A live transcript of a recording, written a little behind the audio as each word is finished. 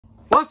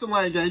What's the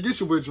line, gang? Get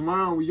your boy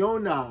Jamar. We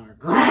on our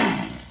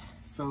grind.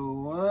 So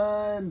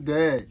one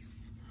day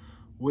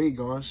we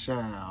gonna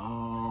shine.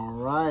 All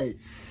right.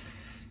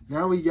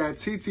 Now we got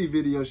TT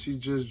video she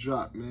just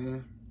dropped,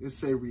 man.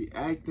 It's a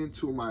reacting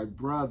to my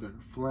brother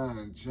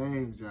flying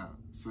James out.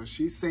 So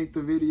she synced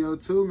the video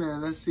too,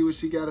 man. Let's see what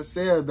she got to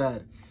say about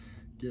it.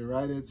 Get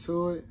right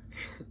into it.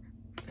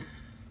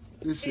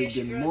 This shit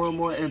getting more and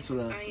more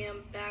interesting. I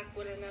am back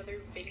with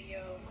another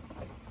video,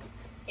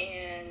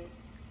 and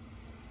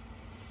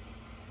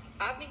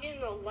I've been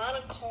getting a lot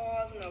of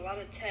calls and a lot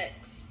of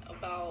texts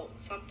about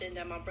something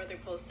that my brother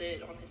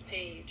posted on his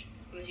page,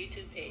 on his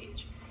YouTube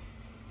page.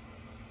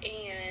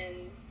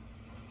 And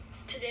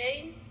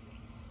today,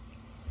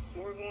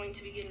 we're going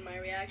to be getting my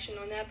reaction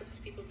on that because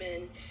people have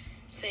been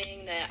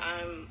saying that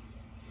I'm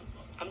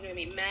gonna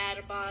be mad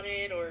about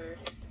it, or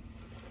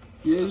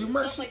yeah, you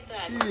might. Stuff like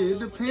that. Shit, it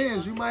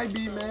depends. You might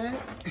be mad.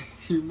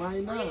 You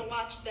might not. We're gonna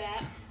watch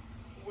that.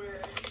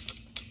 Where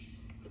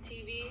the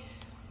TV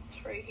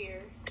is right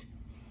here.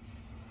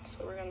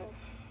 So we're gonna.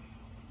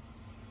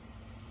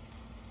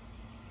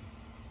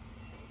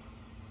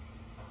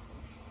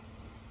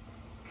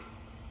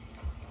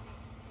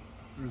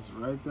 It's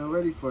right there,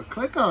 ready for.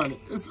 Click on it.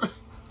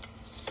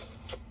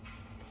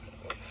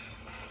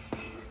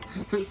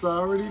 It's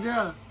already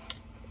there.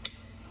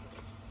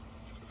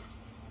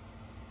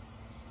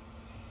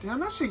 Damn,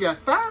 that shit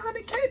got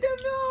 500K down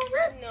there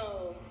already.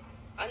 No,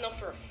 I know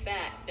for a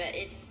fact that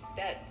it's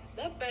that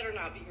better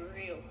not be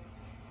real.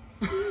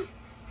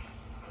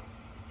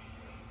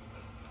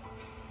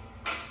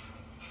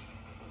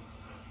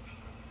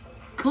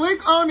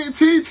 Click on it,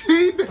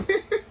 TT.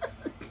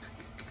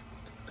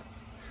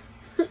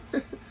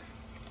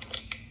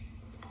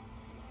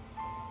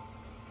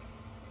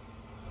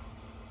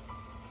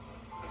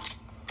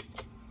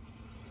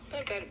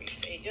 That better be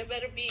fake. That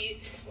better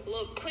be a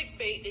little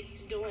clickbait that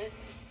he's doing.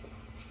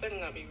 Better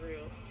not be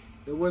real.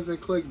 It wasn't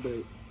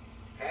clickbait.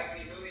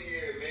 Happy New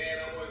Year, man.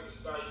 I wanted to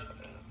start.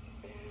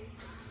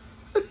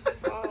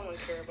 All I don't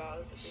care about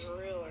is if it's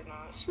real or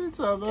not. Shit,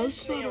 about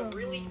This man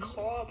really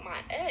called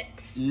my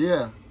ex.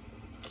 Yeah.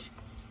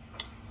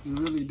 He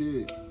really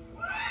did. Yo,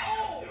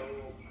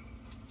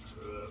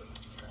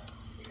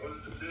 what's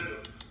the deal?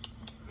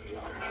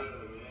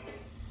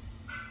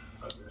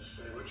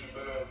 What you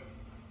found?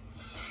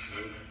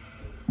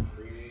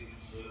 3,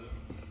 7,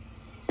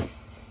 5,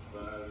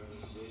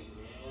 6,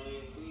 man. I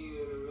ain't seen you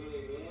in a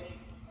minute, man.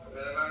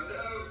 Man, I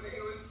know,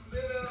 nigga, what's the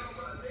deal,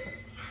 my nigga?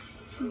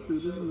 She said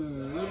this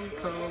man really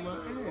called my ex.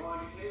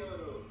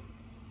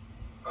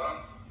 Huh?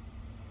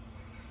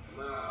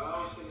 Nah, I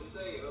was gonna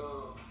say,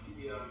 you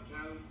be out in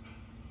county?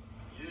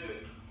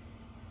 Yeah.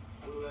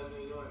 What last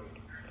name you on?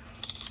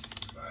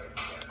 Like,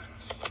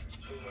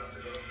 2 months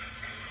ago.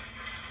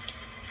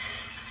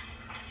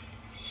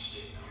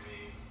 Shit, I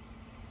mean,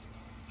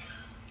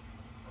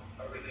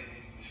 I really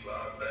need to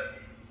slide back.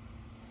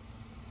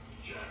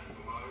 you trying to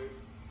come out here?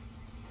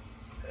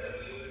 Hell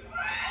yeah.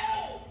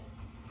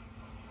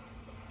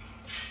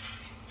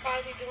 Why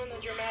is he doing the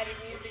dramatic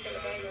music in the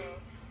background?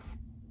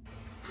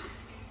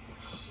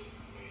 Shit,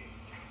 I mean,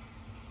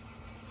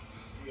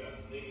 you got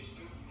some niggas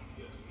too?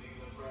 You got some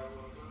niggas on private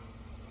one too?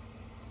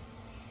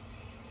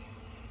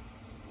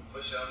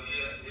 Push out,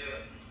 yeah.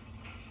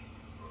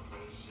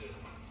 Okay, shit.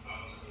 I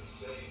was gonna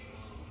say,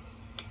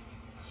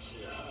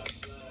 shit, I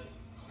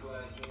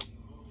slide joint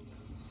the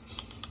homies.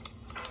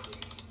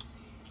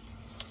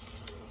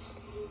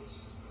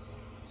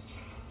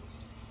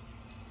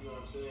 You know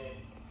what I'm saying?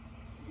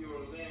 You know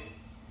what I'm saying?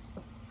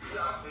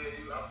 Yeah, I feel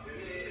you.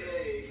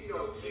 Hey, you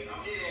know, I'm saying,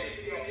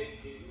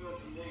 if you know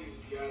some niggas,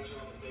 you got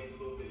trying to make a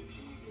little bit of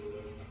cheese or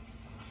whatever,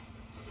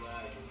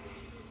 slide this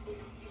nigga real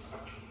quick, just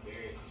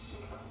embarrass the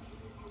shit out of you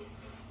real quick.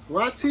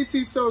 Why TT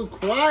so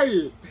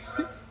quiet?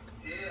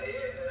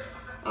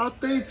 Yeah. I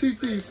think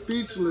TT's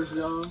speechless,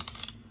 y'all.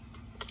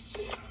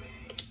 Shit, I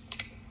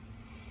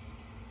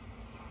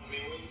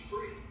mean, when you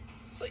free.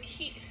 So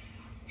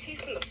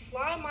he's gonna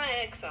fly my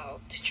ex out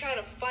to try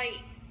to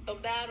fight a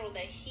battle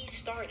that he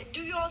started.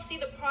 Do y'all see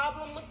the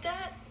problem with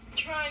that?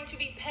 Trying to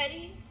be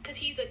petty because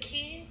he's a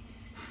kid.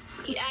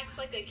 He acts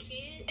like a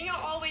kid. And y'all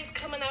always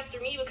coming after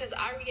me because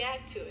I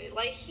react to it.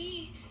 Like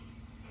he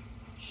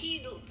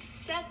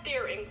sat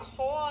there and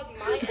called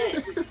my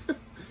ex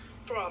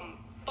from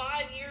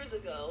 5 years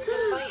ago to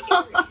fight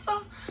Aries.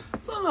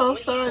 Talking about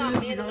 5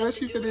 years ago, that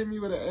she could hit me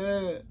with an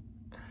ad.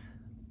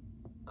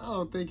 I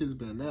don't think it's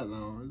been that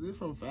long. Is it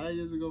from 5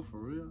 years ago for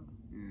real?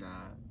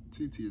 Nah,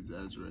 TT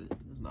exaggerated.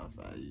 It's not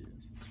 5 years.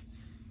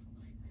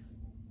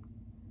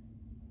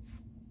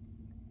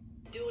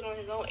 Do it on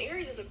his own.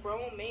 Aries is a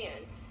grown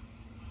man.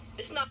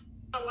 It's not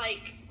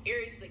like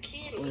Aries is a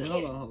kid. Wait,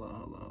 hold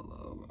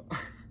on.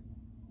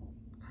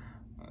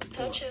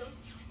 Touch him.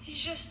 He's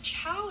just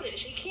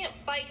childish. He can't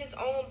fight his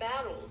own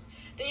battles.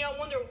 Then y'all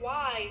wonder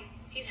why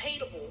he's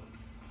hateable.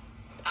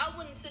 I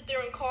wouldn't sit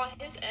there and call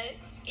his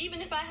ex.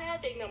 Even if I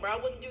had their number, I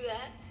wouldn't do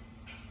that.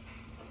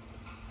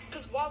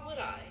 Because why would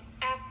I?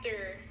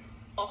 After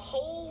a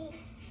whole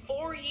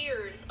 4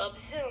 years of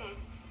him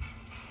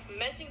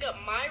messing up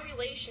my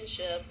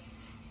relationship,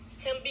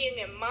 him being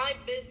in my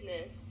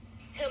business,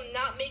 him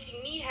not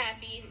making me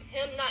happy,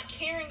 him not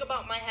caring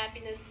about my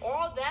happiness,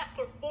 all that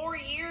for 4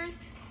 years,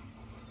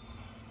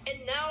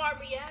 and now I'm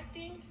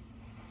reacting,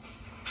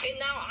 and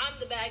now I'm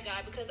the bad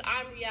guy because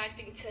I'm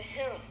reacting to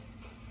him.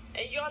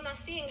 And y'all not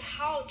seeing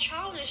how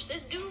childish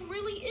this dude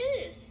really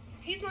is.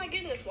 He's not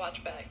getting this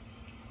watch back.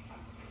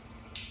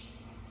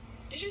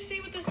 Did you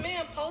see what this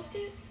man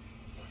posted?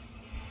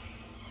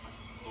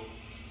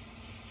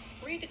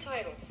 Read the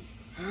title.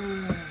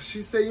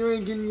 She said you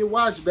ain't getting your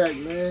watch back,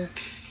 man.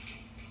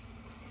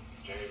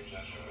 James,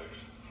 that's your ex.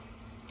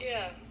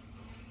 Yeah.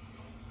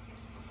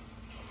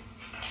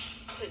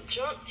 The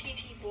drunk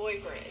TT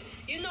boyfriend.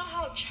 You know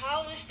how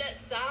childish that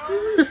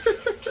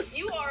sounds?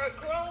 You are a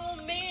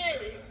grown man.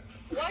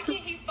 Why can't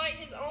he fight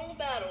his own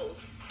battles?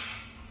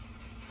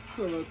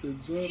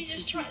 He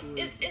just try.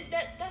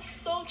 That's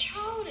so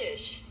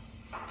childish.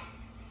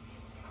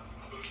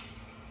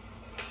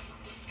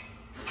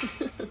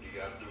 You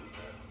gotta do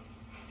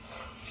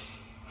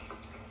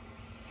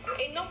that.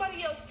 Ain't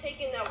nobody else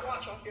taking that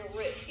watch off your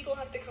wrist. He gonna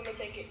have to come and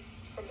take it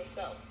from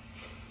himself.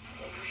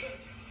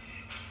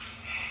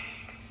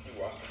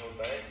 You watched the whole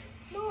thing?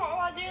 No, all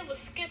I did was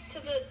skip to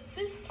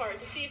this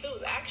part to see if it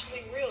was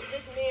actually real.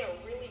 This man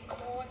really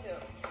called him.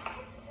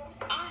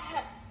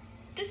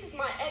 This is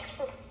my ex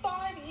from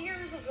 5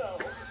 years ago.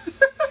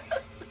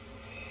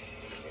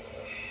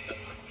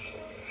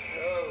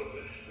 Hell,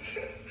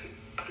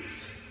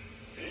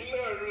 you're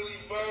not really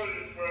about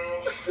it, bro.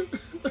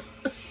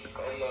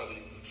 I'm not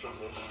even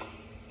tripping.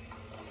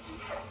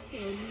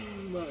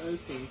 My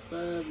ex from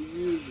 5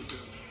 years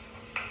ago.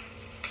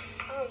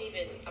 I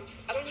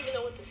don't even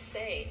know what to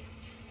say.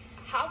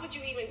 How would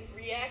you even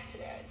react to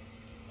that?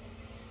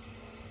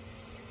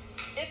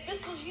 If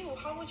this was you,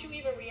 how would you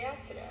even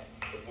react to that?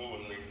 If what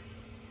was me?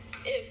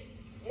 If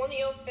one of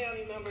your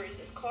family members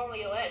is calling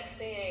your ex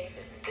saying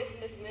this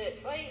and this and this,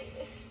 like,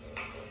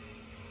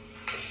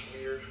 It's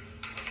weird.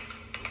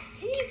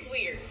 he's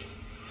weird.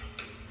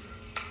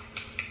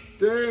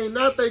 Dang,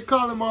 not they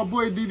calling my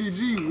boy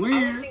DDG I don't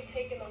weird. think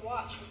taking the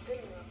watch was good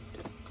enough.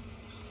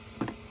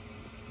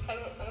 I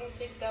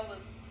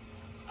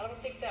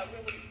don't think that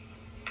really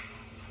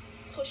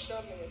pushed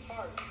up in his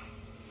heart.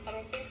 I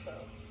don't think so.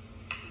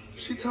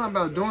 She talking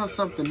about doing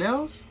something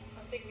else?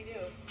 I think we do.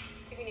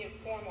 I think we need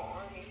to form an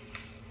army.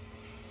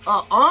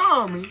 An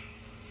army?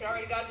 We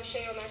already got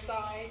Deshae on their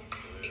side.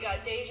 We got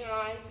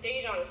Dejan.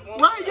 Dejan is one.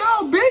 Right,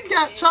 y'all big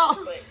got y'all.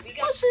 But we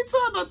got What she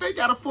talking about? They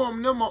gotta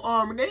form them an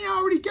army. They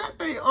already got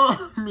their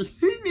army.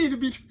 He need to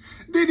be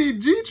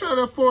DDG trying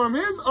to form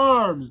his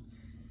army.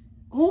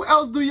 Who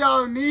else do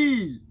y'all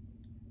need?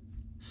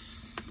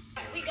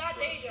 we got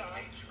Dejan.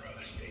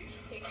 Trust Deja.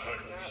 He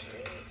cannot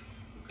really.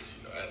 Because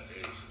you know that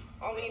Deja.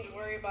 All we need to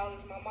worry about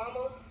is my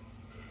mama.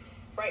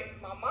 Right,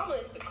 my mama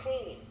is the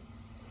queen.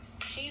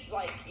 She's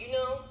like, you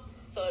know,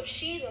 so if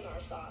she's on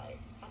our side,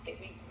 I think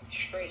we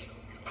straight.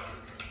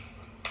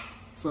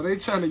 So they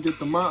trying to get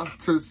the mom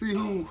to see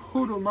who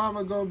the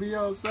mama gonna be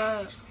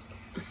outside.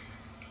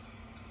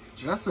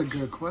 That's a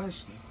good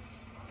question.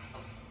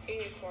 He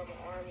needs to form an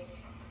army.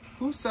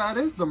 Whose side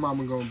is the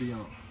mama gonna be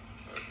on?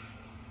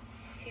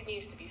 He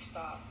needs to be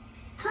stopped.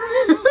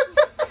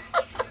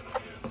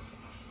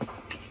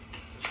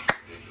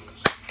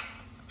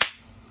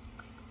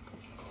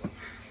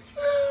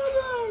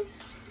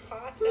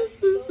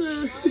 He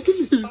said he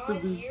needs to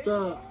be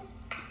stopped.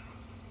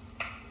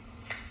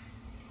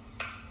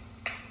 That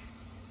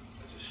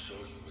just show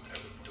you what type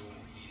of dude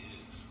he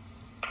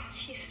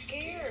is. He's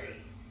scary.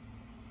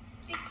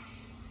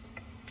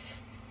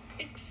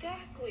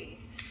 Exactly.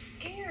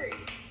 Scary.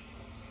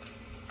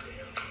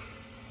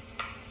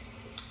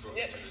 Bro,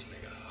 Yep. to this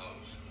nigga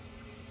house.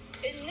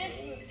 In this,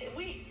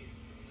 we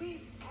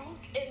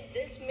broke in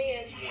this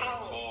man's You wanna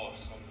house call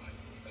somebody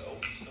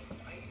else to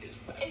fight his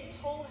back? and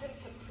told him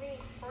to bring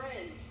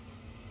friends.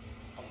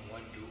 I'm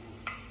one dude.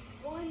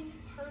 One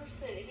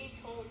person. He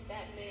told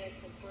that man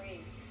to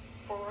bring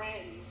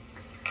friends.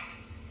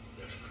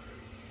 That's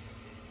crazy.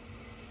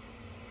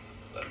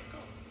 Let him go.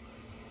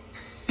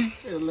 He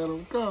said let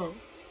him go.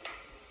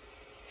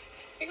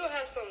 We gonna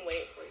have something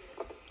waiting for you.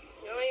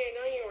 Don't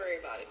even worry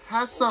about it.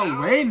 Have I something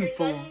don't waiting hear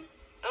for nothing- him.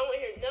 I don't want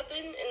to hear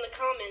nothing in the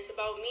comments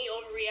about me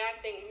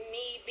overreacting,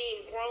 me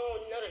being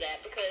grown, none of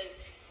that. Because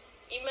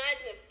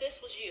imagine if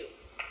this was you.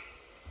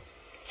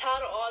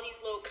 Tired of all these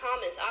little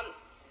comments. I'm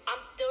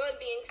done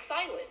being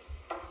silent.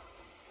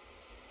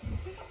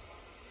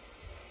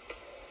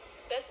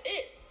 That's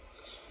it.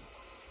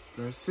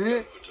 That's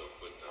it. Put your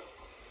foot down.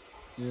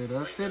 Yeah,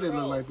 that's it. It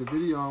looked like the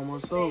video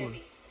almost over. Man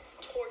be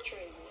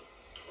torturing me.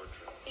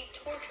 Torture He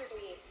tortured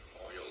me.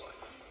 all your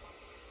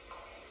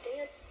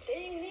life.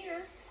 Dang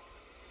near.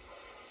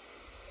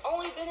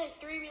 Only been in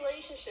 3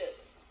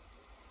 relationships.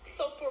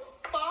 So for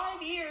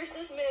 5 years,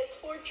 this man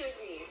tortured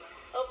me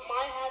of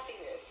my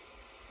happiness.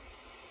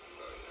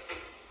 Oh, yeah.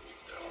 We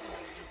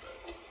definitely get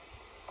back.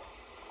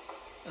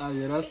 Oh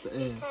yeah, that's the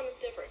This end. time is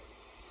different.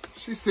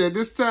 She said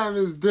this time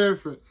is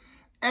different.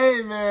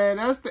 Hey man,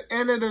 that's the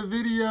end of the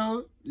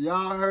video.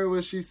 Y'all heard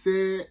what she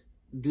said.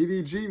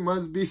 DDG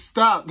must be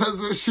stopped. That's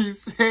what she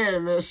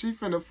said, man. She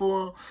finna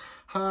form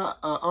her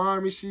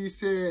army. She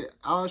said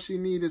all she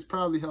need is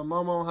probably her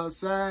mama on her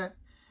side,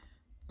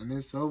 and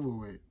it's over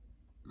with.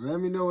 Let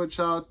me know what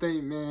y'all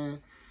think, man.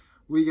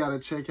 We gotta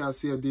check out,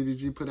 see if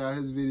DDG put out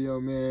his video,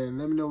 man.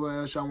 Let me know what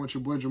else y'all want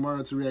your boy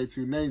Jamaro to react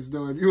to next,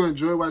 though. If you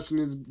enjoy watching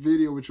this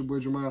video with your boy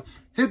Jamaro,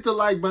 hit the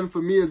like button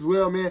for me as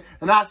well, man.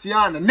 And I'll see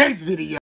y'all in the next video.